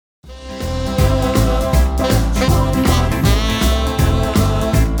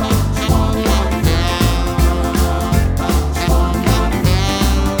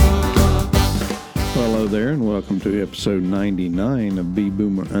to episode 99 of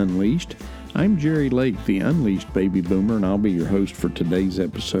B-Boomer Unleashed. I'm Jerry Lake, the Unleashed Baby Boomer, and I'll be your host for today's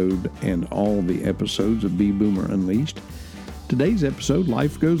episode and all the episodes of B-Boomer Unleashed. Today's episode,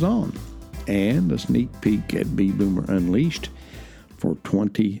 Life Goes On, and a sneak peek at B-Boomer Unleashed for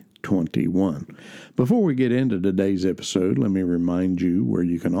 2021. Before we get into today's episode, let me remind you where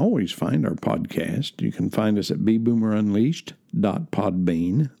you can always find our podcast. You can find us at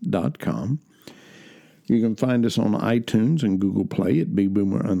bboomerunleashed.podbean.com. You can find us on iTunes and Google Play at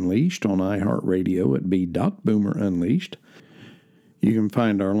B-Boomer Unleashed, on iHeartRadio at b.boomerunleashed. You can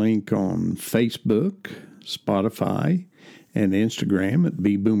find our link on Facebook, Spotify, and Instagram at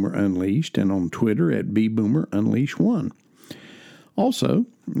B-Boomer Unleashed, and on Twitter at B-Boomer Unleashed 1. Also,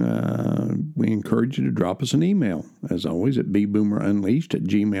 we encourage you to drop us an email, as always, at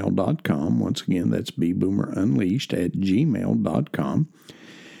bboomerunleashed@gmail.com. Once again, that's bboomerunleashed@gmail.com.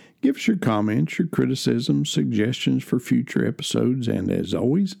 Give us your comments, your criticisms, suggestions for future episodes, and as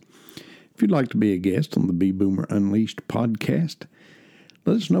always, if you'd like to be a guest on the B-Boomer Unleashed podcast,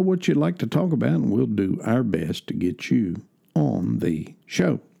 let us know what you'd like to talk about, and we'll do our best to get you on the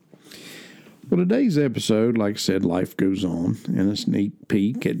show. Well, today's episode, like I said, Life Goes On, and a sneak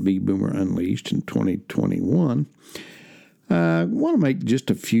peek at B-Boomer Unleashed in 2021. I want to make just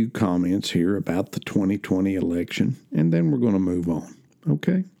a few comments here about the 2020 election, and then we're going to move on,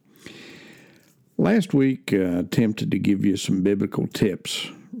 okay? Last week, I attempted to give you some biblical tips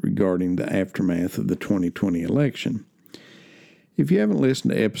regarding the aftermath of the 2020 election. If you haven't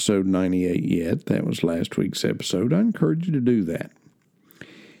listened to episode 98 yet, that was last week's episode, I encourage you to do that.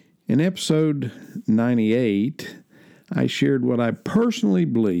 In episode 98, I shared what I personally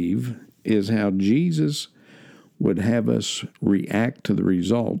believe is how Jesus would have us react to the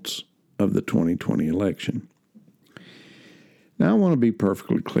results of the 2020 election. Now, I want to be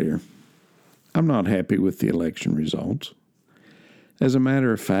perfectly clear. I'm not happy with the election results. As a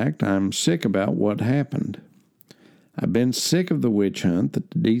matter of fact, I'm sick about what happened. I've been sick of the witch hunt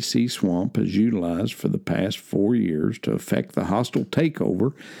that the D.C. swamp has utilized for the past 4 years to effect the hostile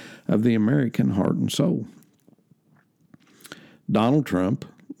takeover of the American heart and soul. Donald Trump,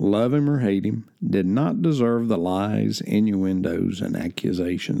 love him or hate him, did not deserve the lies, innuendos, and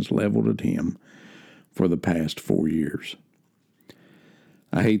accusations leveled at him for the past 4 years.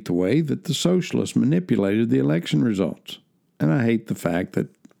 I hate the way that the socialists manipulated the election results, and I hate the fact that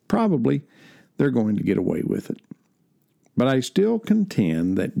probably they're going to get away with it. But I still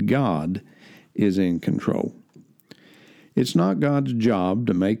contend that God is in control. It's not God's job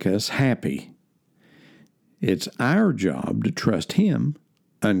to make us happy. It's our job to trust Him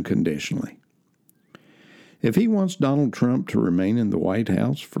unconditionally. If He wants Donald Trump to remain in the White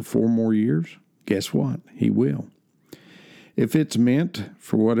House for 4 more years, guess what? He will. If it's meant,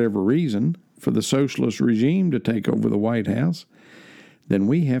 for whatever reason, for the socialist regime to take over the White House, then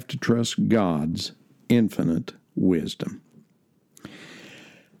we have to trust God's infinite wisdom.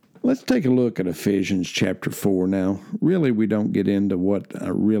 Let's take a look at Ephesians chapter 4 now. Really, we don't get into what I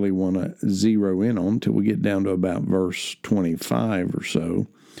really want to zero in on until we get down to about verse 25 or so.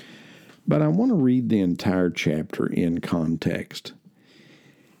 But I want to read the entire chapter in context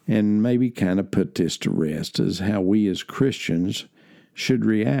and maybe kind of put this to rest as how we as Christians should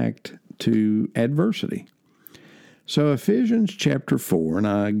react to adversity. So Ephesians chapter 4, and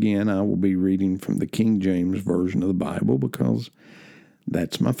I will be reading from the King James Version of the Bible because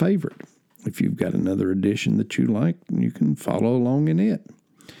that's my favorite. If you've got another edition that you like, you can follow along in it.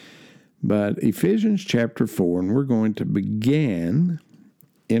 But Ephesians chapter 4, and we're going to begin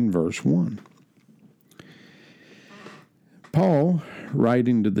in verse 1. Paul,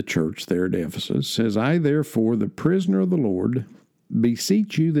 writing to the church there at Ephesus, says, I, therefore, the prisoner of the Lord,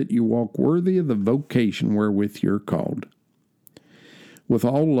 beseech you that you walk worthy of the vocation wherewith you're called, with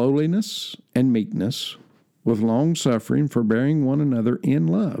all lowliness and meekness, with long-suffering, forbearing one another in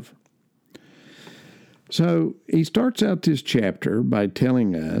love. So he starts out this chapter by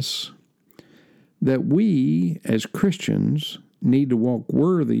telling us that we, as Christians, need to walk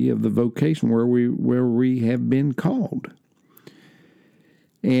worthy of the vocation where we have been called.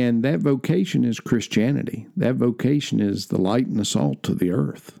 And that vocation is Christianity. That vocation is the light and the salt to the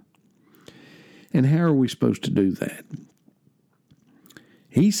earth. And how are we supposed to do that?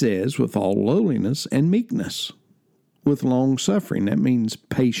 He says, with all lowliness and meekness, with long suffering. That means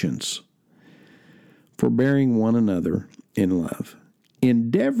patience, forbearing one another in love,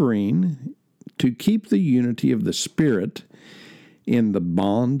 endeavoring to keep the unity of the Spirit in the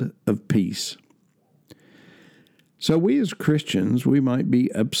bond of peace. So we as Christians, we might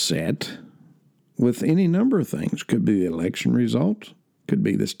be upset with any number of things. Could be the election results, could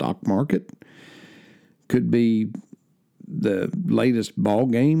be the stock market, Could be the latest ball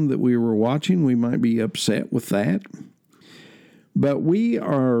game that we were watching. We might be upset with that. But we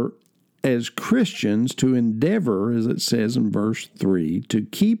are, as Christians, to endeavor, as it says in verse 3, to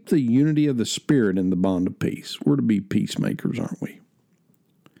keep the unity of the Spirit in the bond of peace. We're to be peacemakers, aren't we?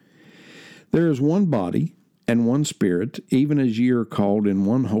 There is one body and one Spirit, even as ye are called in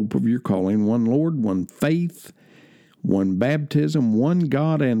one hope of your calling, one Lord, one faith, one baptism, one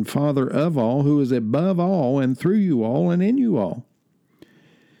God and Father of all, who is above all and through you all and in you all.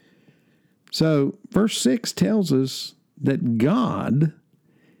 So, verse 6 tells us that God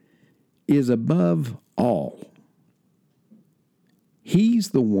is above all.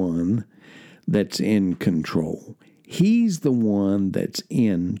 He's the one that's in control. He's the one that's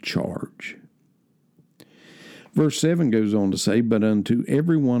in charge. Verse 7 goes on to say, But unto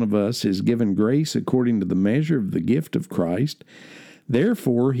every one of us is given grace according to the measure of the gift of Christ.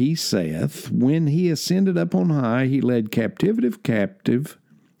 Therefore he saith, When he ascended up on high, he led captivity captive,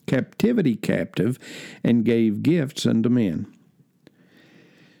 and gave gifts unto men.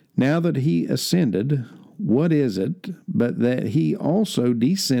 Now that he ascended, what is it but that he also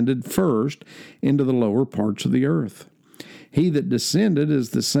descended first into the lower parts of the earth? He that descended is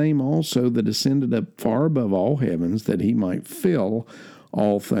the same also that ascended up far above all heavens, that he might fill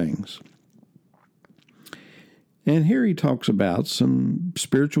all things. And here he talks about some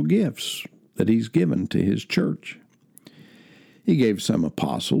spiritual gifts that he's given to his church. He gave some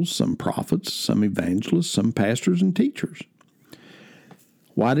apostles, some prophets, some evangelists, some pastors and teachers.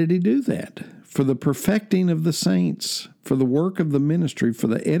 Why did he do that? For the perfecting of the saints, for the work of the ministry, for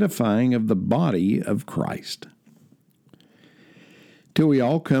the edifying of the body of Christ. Till we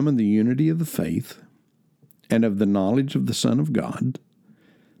all come in the unity of the faith and of the knowledge of the Son of God,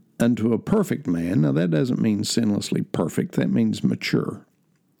 unto a perfect man. Now that doesn't mean sinlessly perfect, that means mature.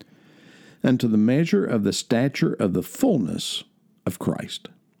 Unto the measure of the stature of the fullness of Christ.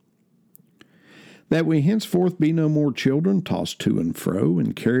 That we henceforth be no more children, tossed to and fro,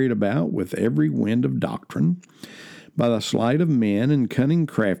 and carried about with every wind of doctrine, by the sleight of men and cunning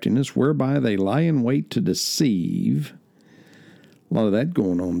craftiness, whereby they lie in wait to deceive. A lot of that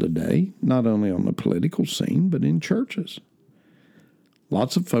going on today, not only on the political scene, but in churches.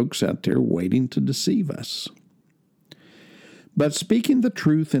 Lots of folks out there waiting to deceive us. But speaking the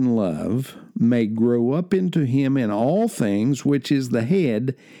truth in love may grow up into him in all things, which is the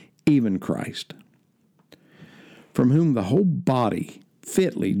head, even Christ, from whom the whole body,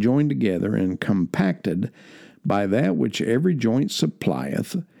 fitly joined together and compacted by that which every joint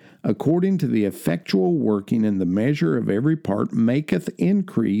supplieth, according to the effectual working in the measure of every part, maketh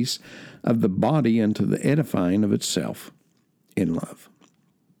increase of the body unto the edifying of itself in love.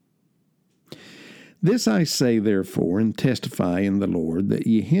 This I say, therefore, and testify in the Lord, that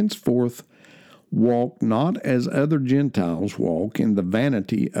ye henceforth walk not as other Gentiles walk, in the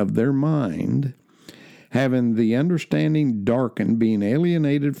vanity of their mind, having the understanding darkened, being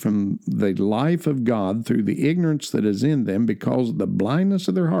alienated from the life of God through the ignorance that is in them because of the blindness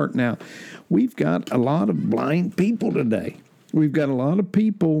of their heart. Now, we've got a lot of blind people today. We've got a lot of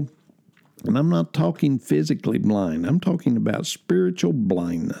people, and I'm not talking physically blind. I'm talking about spiritual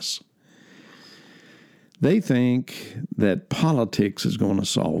blindness. They think that politics is going to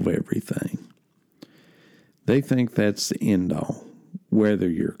solve everything. They think that's the end all. Whether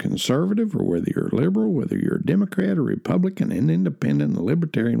you're conservative or whether you're liberal, whether you're a Democrat or Republican, an independent, a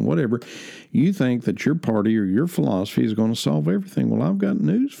libertarian, whatever, you think that your party or your philosophy is going to solve everything. Well, I've got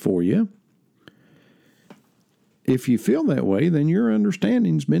news for you. If you feel that way, then your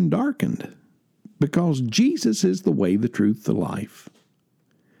understanding's been darkened, because Jesus is the way, the truth, the life.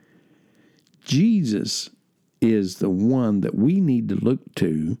 Jesus is the one that we need to look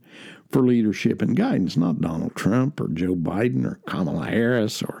to for leadership and guidance, not Donald Trump or Joe Biden or Kamala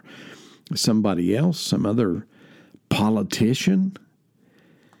Harris or somebody else, some other politician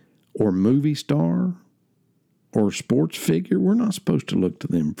or movie star or sports figure. We're not supposed to look to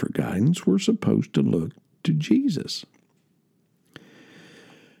them for guidance. We're supposed to look to Jesus,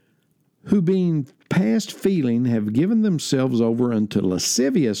 who being past feeling have given themselves over unto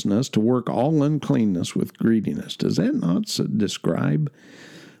lasciviousness to work all uncleanness with greediness. Does that not describe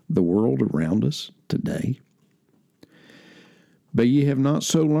the world around us today? But ye have not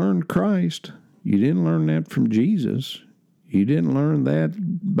so learned Christ. You didn't learn that from Jesus. You didn't learn that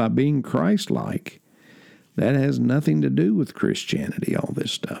by being Christ-like. That has nothing to do with Christianity, all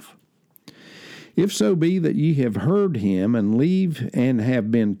this stuff. If so be that ye have heard him and leave and have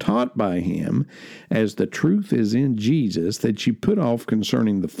been taught by him, as the truth is in Jesus, that ye put off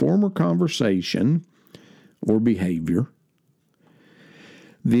concerning the former conversation or behavior,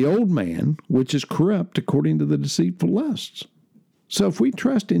 the old man, which is corrupt according to the deceitful lusts. So if we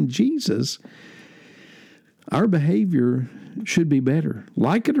trust in Jesus, our behavior should be better.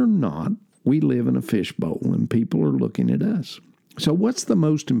 Like it or not, we live in a fishbowl and people are looking at us. So what's the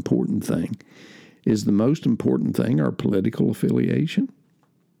most important thing? Is the most important thing our political affiliation?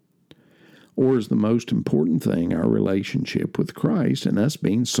 Or is the most important thing our relationship with Christ and us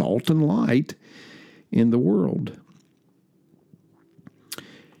being salt and light in the world?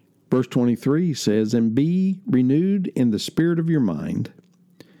 Verse 23 says, "And be renewed in the spirit of your mind,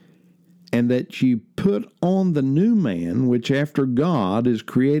 and that you put on the new man, which after God is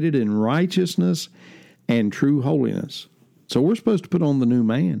created in righteousness and true holiness." So we're supposed to put on the new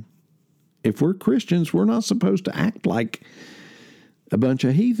man. If we're Christians, we're not supposed to act like a bunch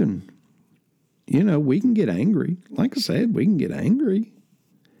of heathen. You know, we can get angry. Like I said, we can get angry.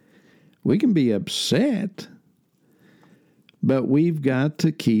 We can be upset. But we've got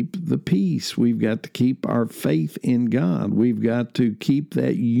to keep the peace. We've got to keep our faith in God. We've got to keep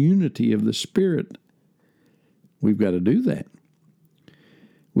that unity of the Spirit. We've got to do that.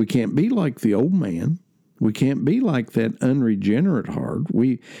 We can't be like the old man. We can't be like that unregenerate heart.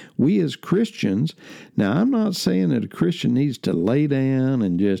 We as Christians, now I'm not saying that a Christian needs to lay down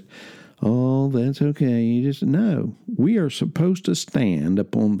and just, oh, that's okay. No. We are supposed to stand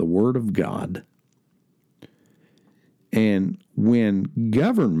upon the Word of God. And when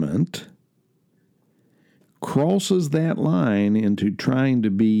government crosses that line into trying to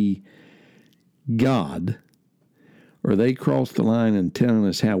be God, or they cross the line in telling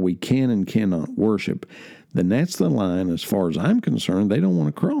us how we can and cannot worship, then that's the line, as far as I'm concerned, they don't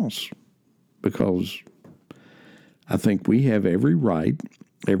want to cross. Because I think we have every right,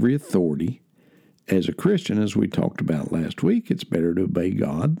 every authority, as a Christian, as we talked about last week. It's better to obey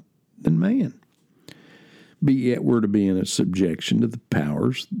God than man. But yet we're to be in a subjection to the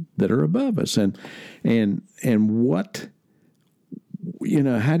powers that are above us. And what,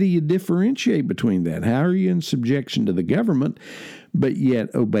 how do you differentiate between that? How are you in subjection to the government, but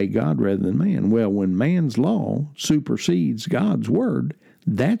yet obey God rather than man? Well, when man's law supersedes God's word,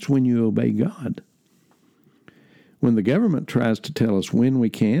 that's when you obey God. When the government tries to tell us when we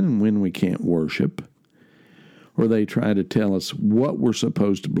can and when we can't worship, or they try to tell us what we're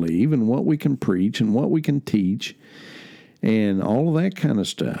supposed to believe and what we can preach and what we can teach and all of that kind of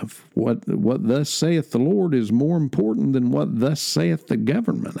stuff. What thus saith the Lord is more important than what thus saith the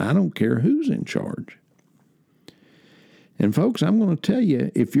government. I don't care who's in charge. And folks, I'm going to tell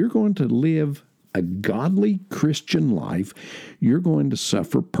you, if you're going to live a godly Christian life, you're going to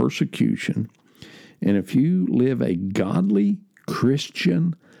suffer persecution. And if you live a godly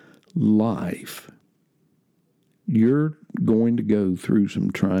Christian life, you're going to go through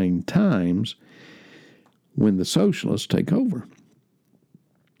some trying times when the socialists take over.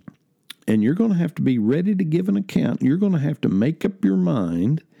 And you're going to have to be ready to give an account. You're going to have to make up your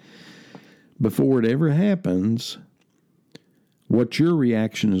mind before it ever happens what your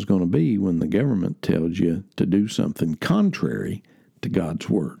reaction is going to be when the government tells you to do something contrary to God's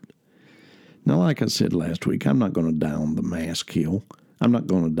word. Now, like I said last week, I'm not going to die on the mask hill. I'm not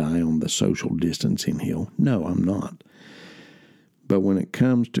going to die on the social distancing hill. No, I'm not. But when it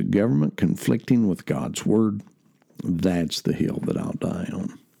comes to government conflicting with God's word, that's the hill that I'll die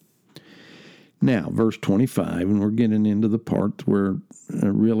on. Now, verse 25, and we're getting into the part where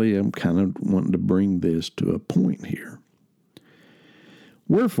really I'm kind of wanting to bring this to a point here.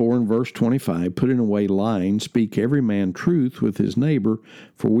 Wherefore, in verse 25, putting away lying, speak every man truth with his neighbor,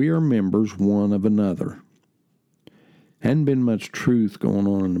 for we are members one of another. Hadn't been much truth going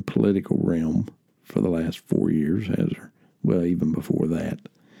on in the political realm for the last 4 years, has there? Well, even before that.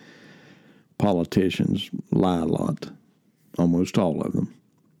 Politicians lie a lot, almost all of them.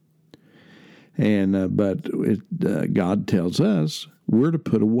 But God tells us we're to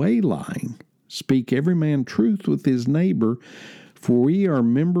put away lying. Speak every man truth with his neighbor, for we are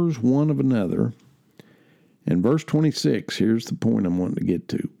members one of another. And verse 26, here's the point I'm wanting to get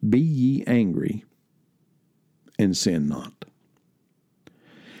to. Be ye angry, and sin not.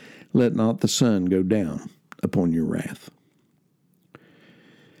 Let not the sun go down upon your wrath.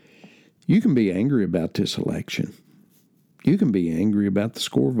 You can be angry about this election. You can be angry about the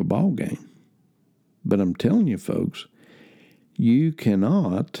score of a ball game. But I'm telling you, folks, you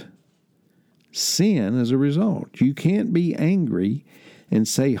cannot sin as a result. You can't be angry and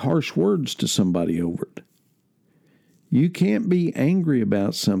say harsh words to somebody over it. You can't be angry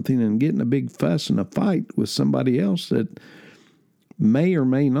about something and get in a big fuss and a fight with somebody else that may or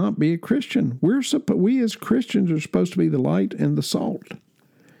may not be a Christian. We as Christians are supposed to be the light and the salt.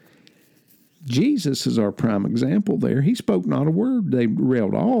 Jesus is our prime example there. He spoke not a word. They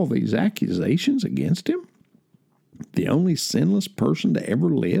railed all these accusations against him. The only sinless person to ever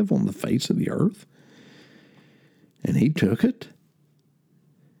live on the face of the earth. And he took it.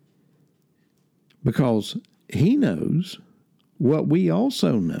 Because he knows what we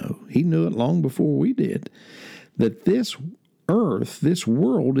also know. He knew it long before we did. That this earth, this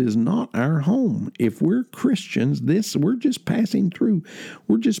world is not our home. If we're Christians, we're just passing through.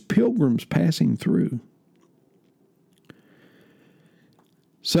 We're just pilgrims passing through.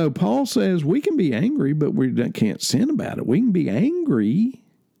 So Paul says we can be angry, but we can't sin about it. We can be angry.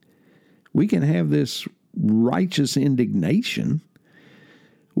 We can have this righteous indignation.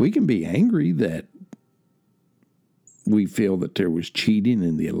 We can be angry that we feel that there was cheating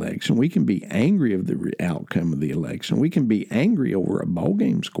in the election. We can be angry of the outcome of the election. We can be angry over a ball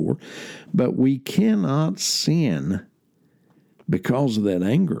game score, but we cannot sin because of that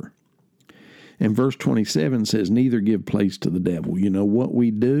anger. And verse 27 says, neither give place to the devil. You know what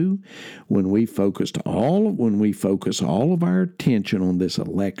we do when we focus all of our attention on this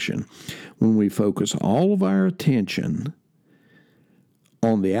election, when we focus all of our attention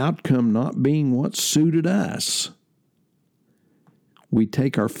on the outcome not being what suited us, we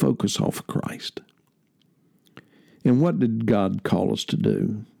take our focus off of Christ. And what did God call us to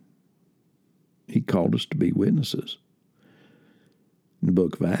do? He called us to be witnesses. In the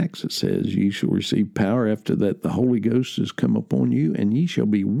book of Acts, it says, ye shall receive power after that the Holy Ghost has come upon you, and ye shall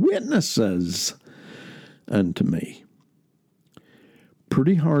be witnesses unto me.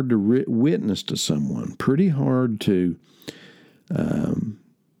 Pretty hard to witness to someone. Pretty hard to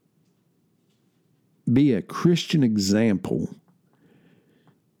be a Christian example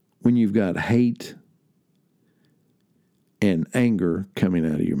when you've got hate and anger coming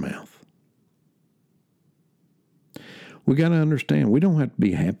out of your mouth. We got to understand, we don't have to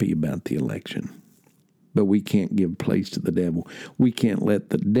be happy about the election, but we can't give place to the devil. We can't let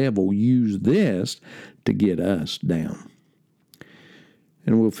the devil use this to get us down.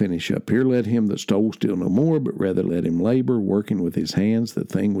 And we'll finish up here. Let him that stole steal no more, but rather let him labor, working with his hands the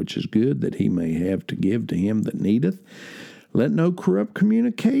thing which is good, that he may have to give to him that needeth. Let no corrupt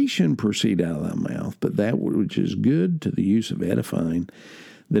communication proceed out of thy mouth, but that which is good to the use of edifying,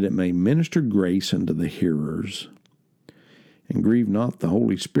 that it may minister grace unto the hearers. And grieve not the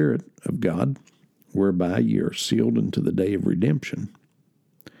Holy Spirit of God, whereby ye are sealed unto the day of redemption.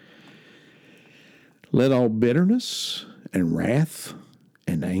 Let all bitterness and wrath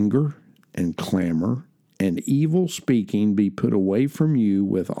and anger and clamor and evil speaking be put away from you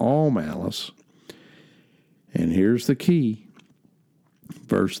with all malice. And here's the key,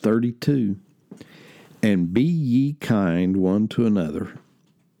 verse 32. And be ye kind one to another,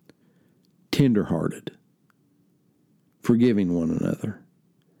 tenderhearted, forgiving one another,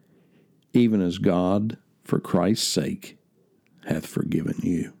 even as God, for Christ's sake, hath forgiven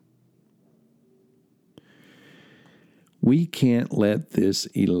you. We can't let this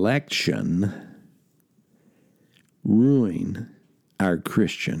election ruin our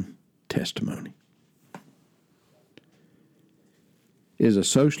Christian testimony. Is a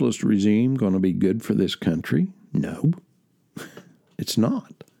socialist regime going to be good for this country? No, it's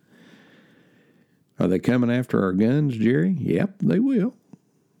not. Are they coming after our guns, Jerry? Yep, they will.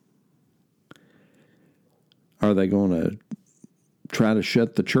 Are they going to try to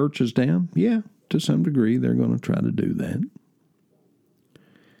shut the churches down? Yeah, to some degree, they're going to try to do that.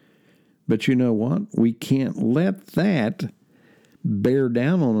 But you know what? We can't let that bear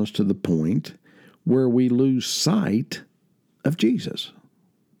down on us to the point where we lose sight of Jesus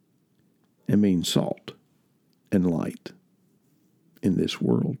and being salt and light in this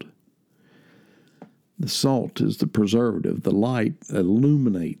world. The salt is the preservative. The light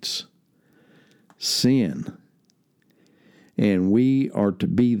illuminates sin. And we are to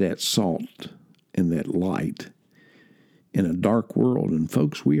be that salt and that light in a dark world. And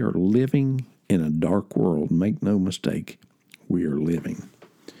folks, we are living in a dark world. Make no mistake, we are living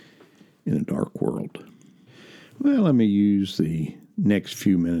in a dark world. Well, let me use the next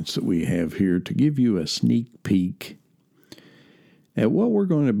few minutes that we have here to give you a sneak peek at what we're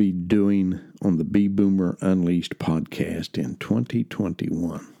going to be doing on the Be Boomer Unleashed podcast in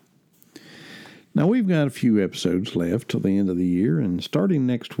 2021. Now, we've got a few episodes left till the end of the year, and starting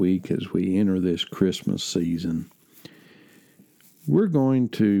next week as we enter this Christmas season, we're going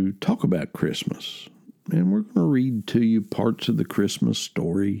to talk about Christmas, and we're going to read to you parts of the Christmas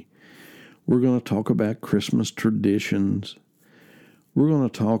story. We're going to talk about Christmas traditions. We're going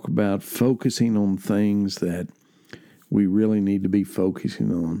to talk about focusing on things that we really need to be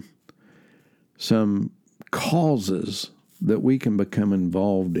focusing on. Some causes that we can become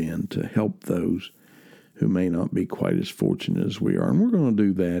involved in to help those who may not be quite as fortunate as we are. And we're going to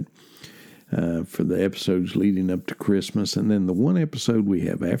do that for the episodes leading up to Christmas. And then the one episode we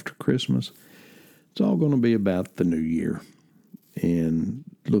have after Christmas, it's all going to be about the new year and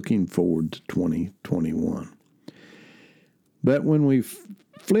looking forward to 2021. But when we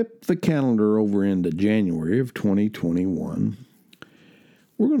flip the calendar over into January of 2021,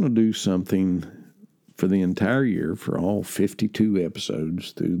 we're going to do something for the entire year, for all 52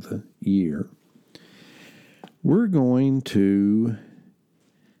 episodes through the year. We're going to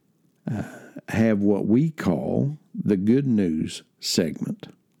have what we call the Good News segment.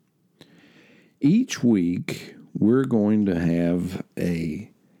 Each week, we're going to have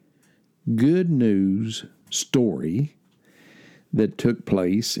a good news story that took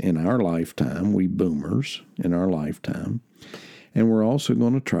place in our lifetime, we boomers in our lifetime. And we're also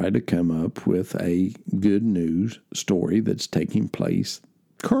going to try to come up with a good news story that's taking place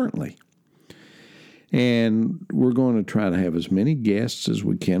currently. And we're going to try to have as many guests as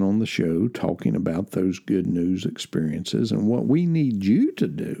we can on the show talking about those good news experiences. And what we need you to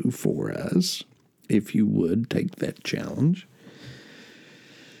do for us, if you would take that challenge,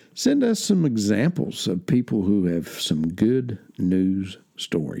 send us some examples of people who have some good news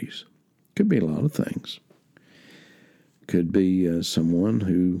stories. Could be a lot of things. Could be someone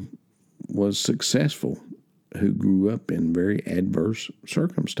who was successful, who grew up in very adverse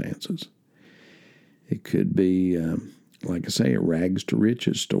circumstances. It could be, like I say, a rags to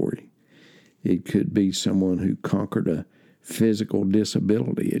riches story. It could be someone who conquered a physical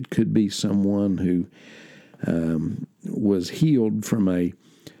disability. It could be someone who was healed from a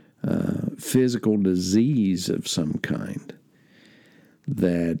physical disease of some kind.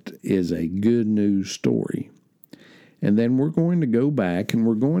 That is a good news story. And then we're going to go back and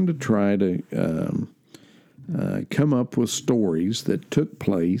we're going to try to come up with stories that took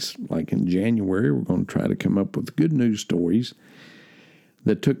place, like in January. We're going to try to come up with good news stories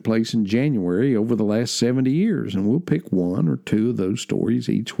that took place in January over the last 70 years. And we'll pick one or two of those stories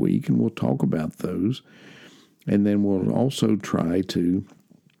each week, and we'll talk about those. And then we'll also try to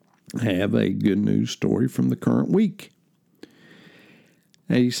have a good news story from the current week.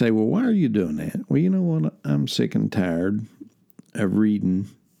 And you say, well, why are you doing that? Well, you know what? I'm sick and tired of reading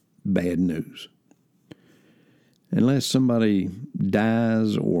bad news. Unless somebody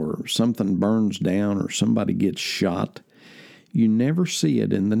dies or something burns down or somebody gets shot, you never see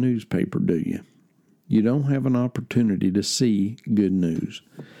it in the newspaper, do you? You don't have an opportunity to see good news.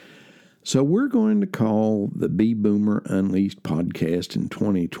 So we're going to call the Be Boomer Unleashed podcast in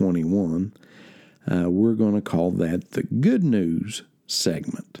 2021, we're going to call that the Good News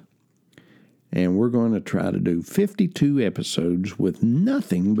segment. And we're going to try to do 52 episodes with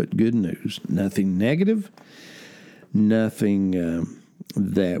nothing but good news. Nothing negative, nothing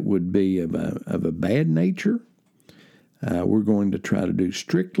that would be of a bad nature. We're going to try to do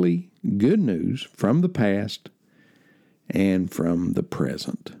strictly good news from the past and from the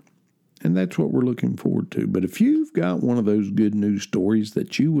present. And that's what we're looking forward to. But if you've got one of those good news stories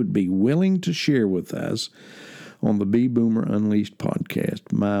that you would be willing to share with us on the Be Boomer Unleashed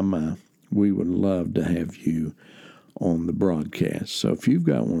podcast, my, we would love to have you on the broadcast. So if you've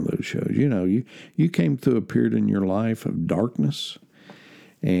got one of those shows, you came through a period in your life of darkness,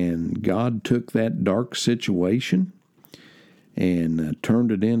 and God took that dark situation and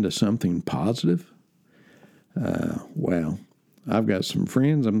turned it into something positive. Wow. I've got some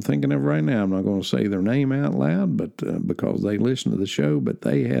friends I'm thinking of right now. I'm not going to say their name out loud, but because they listen to the show, but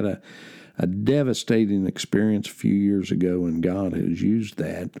they had a devastating experience a few years ago, and God has used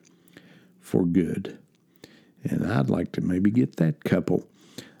that for good. And I'd like to maybe get that couple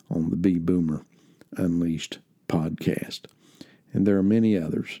on the Be Boomer Unleashed podcast. And there are many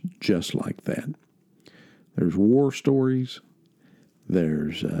others just like that. There's war stories.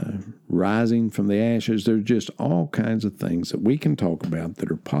 There's rising from the ashes. There's just all kinds of things that we can talk about that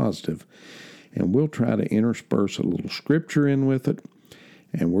are positive. And we'll try to intersperse a little scripture in with it.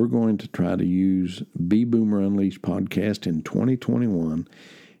 And we're going to try to use Be Boomer Unleashed podcast in 2021.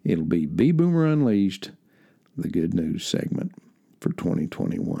 It'll be Be Boomer Unleashed, the good news segment for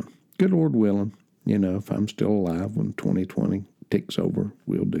 2021. Good Lord willing, if I'm still alive when 2020 ticks over,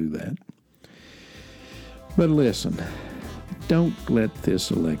 we'll do that. But listen, don't let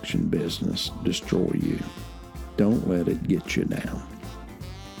this election business destroy you. Don't let it get you down.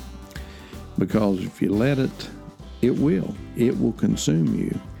 Because if you let it, it will. It will consume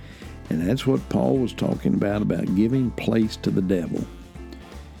you. And that's what Paul was talking about giving place to the devil.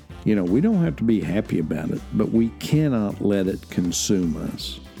 We don't have to be happy about it, but we cannot let it consume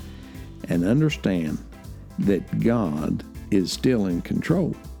us. And understand that God is still in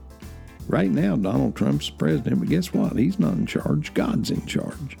control. Right now, Donald Trump's president, but guess what? He's not in charge. God's in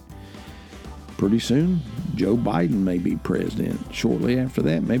charge. Pretty soon, Joe Biden may be president. Shortly after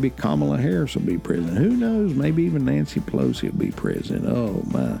that, maybe Kamala Harris will be president. Who knows? Maybe even Nancy Pelosi will be president. Oh,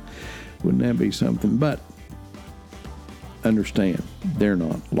 my. Wouldn't that be something? But understand, they're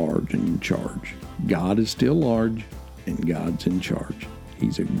not large and in charge. God is still large, and God's in charge.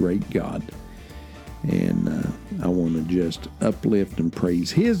 He's a great God. And I want to just uplift and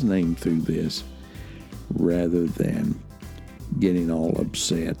praise His name through this rather than getting all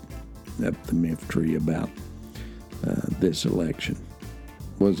upset up the miff tree about this election.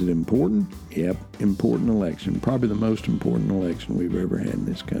 Was it important? Yep, important election. Probably the most important election we've ever had in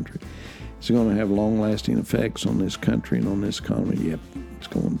this country. Is it going to have long-lasting effects on this country and on this economy? Yep, it's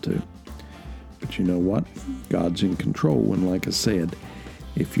going to. But you know what? God's in control. And like I said,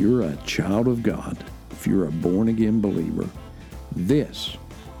 if you're a child of God, if you're a born-again believer, this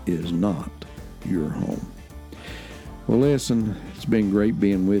is not your home. Well, listen, it's been great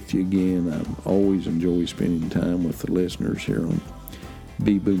being with you again. I always enjoy spending time with the listeners here on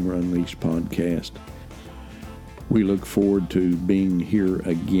B Boomer Unleashed podcast. We look forward to being here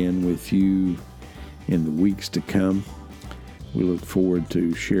again with you in the weeks to come. We look forward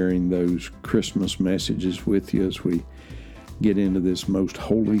to sharing those Christmas messages with you as we get into this most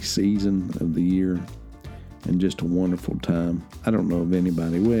holy season of the year, and just a wonderful time. I don't know of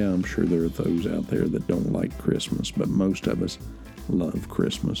anybody, well, I'm sure there are those out there that don't like Christmas, but most of us love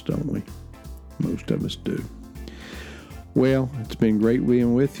Christmas, don't we? Most of us do. Well, it's been great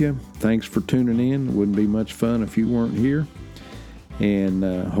being with you. Thanks for tuning in. It wouldn't be much fun if you weren't here. And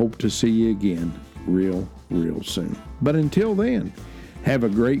hope to see you again real soon. But until then, have a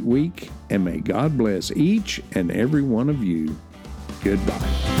great week, and may God bless each and every one of you.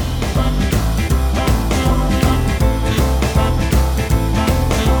 Goodbye.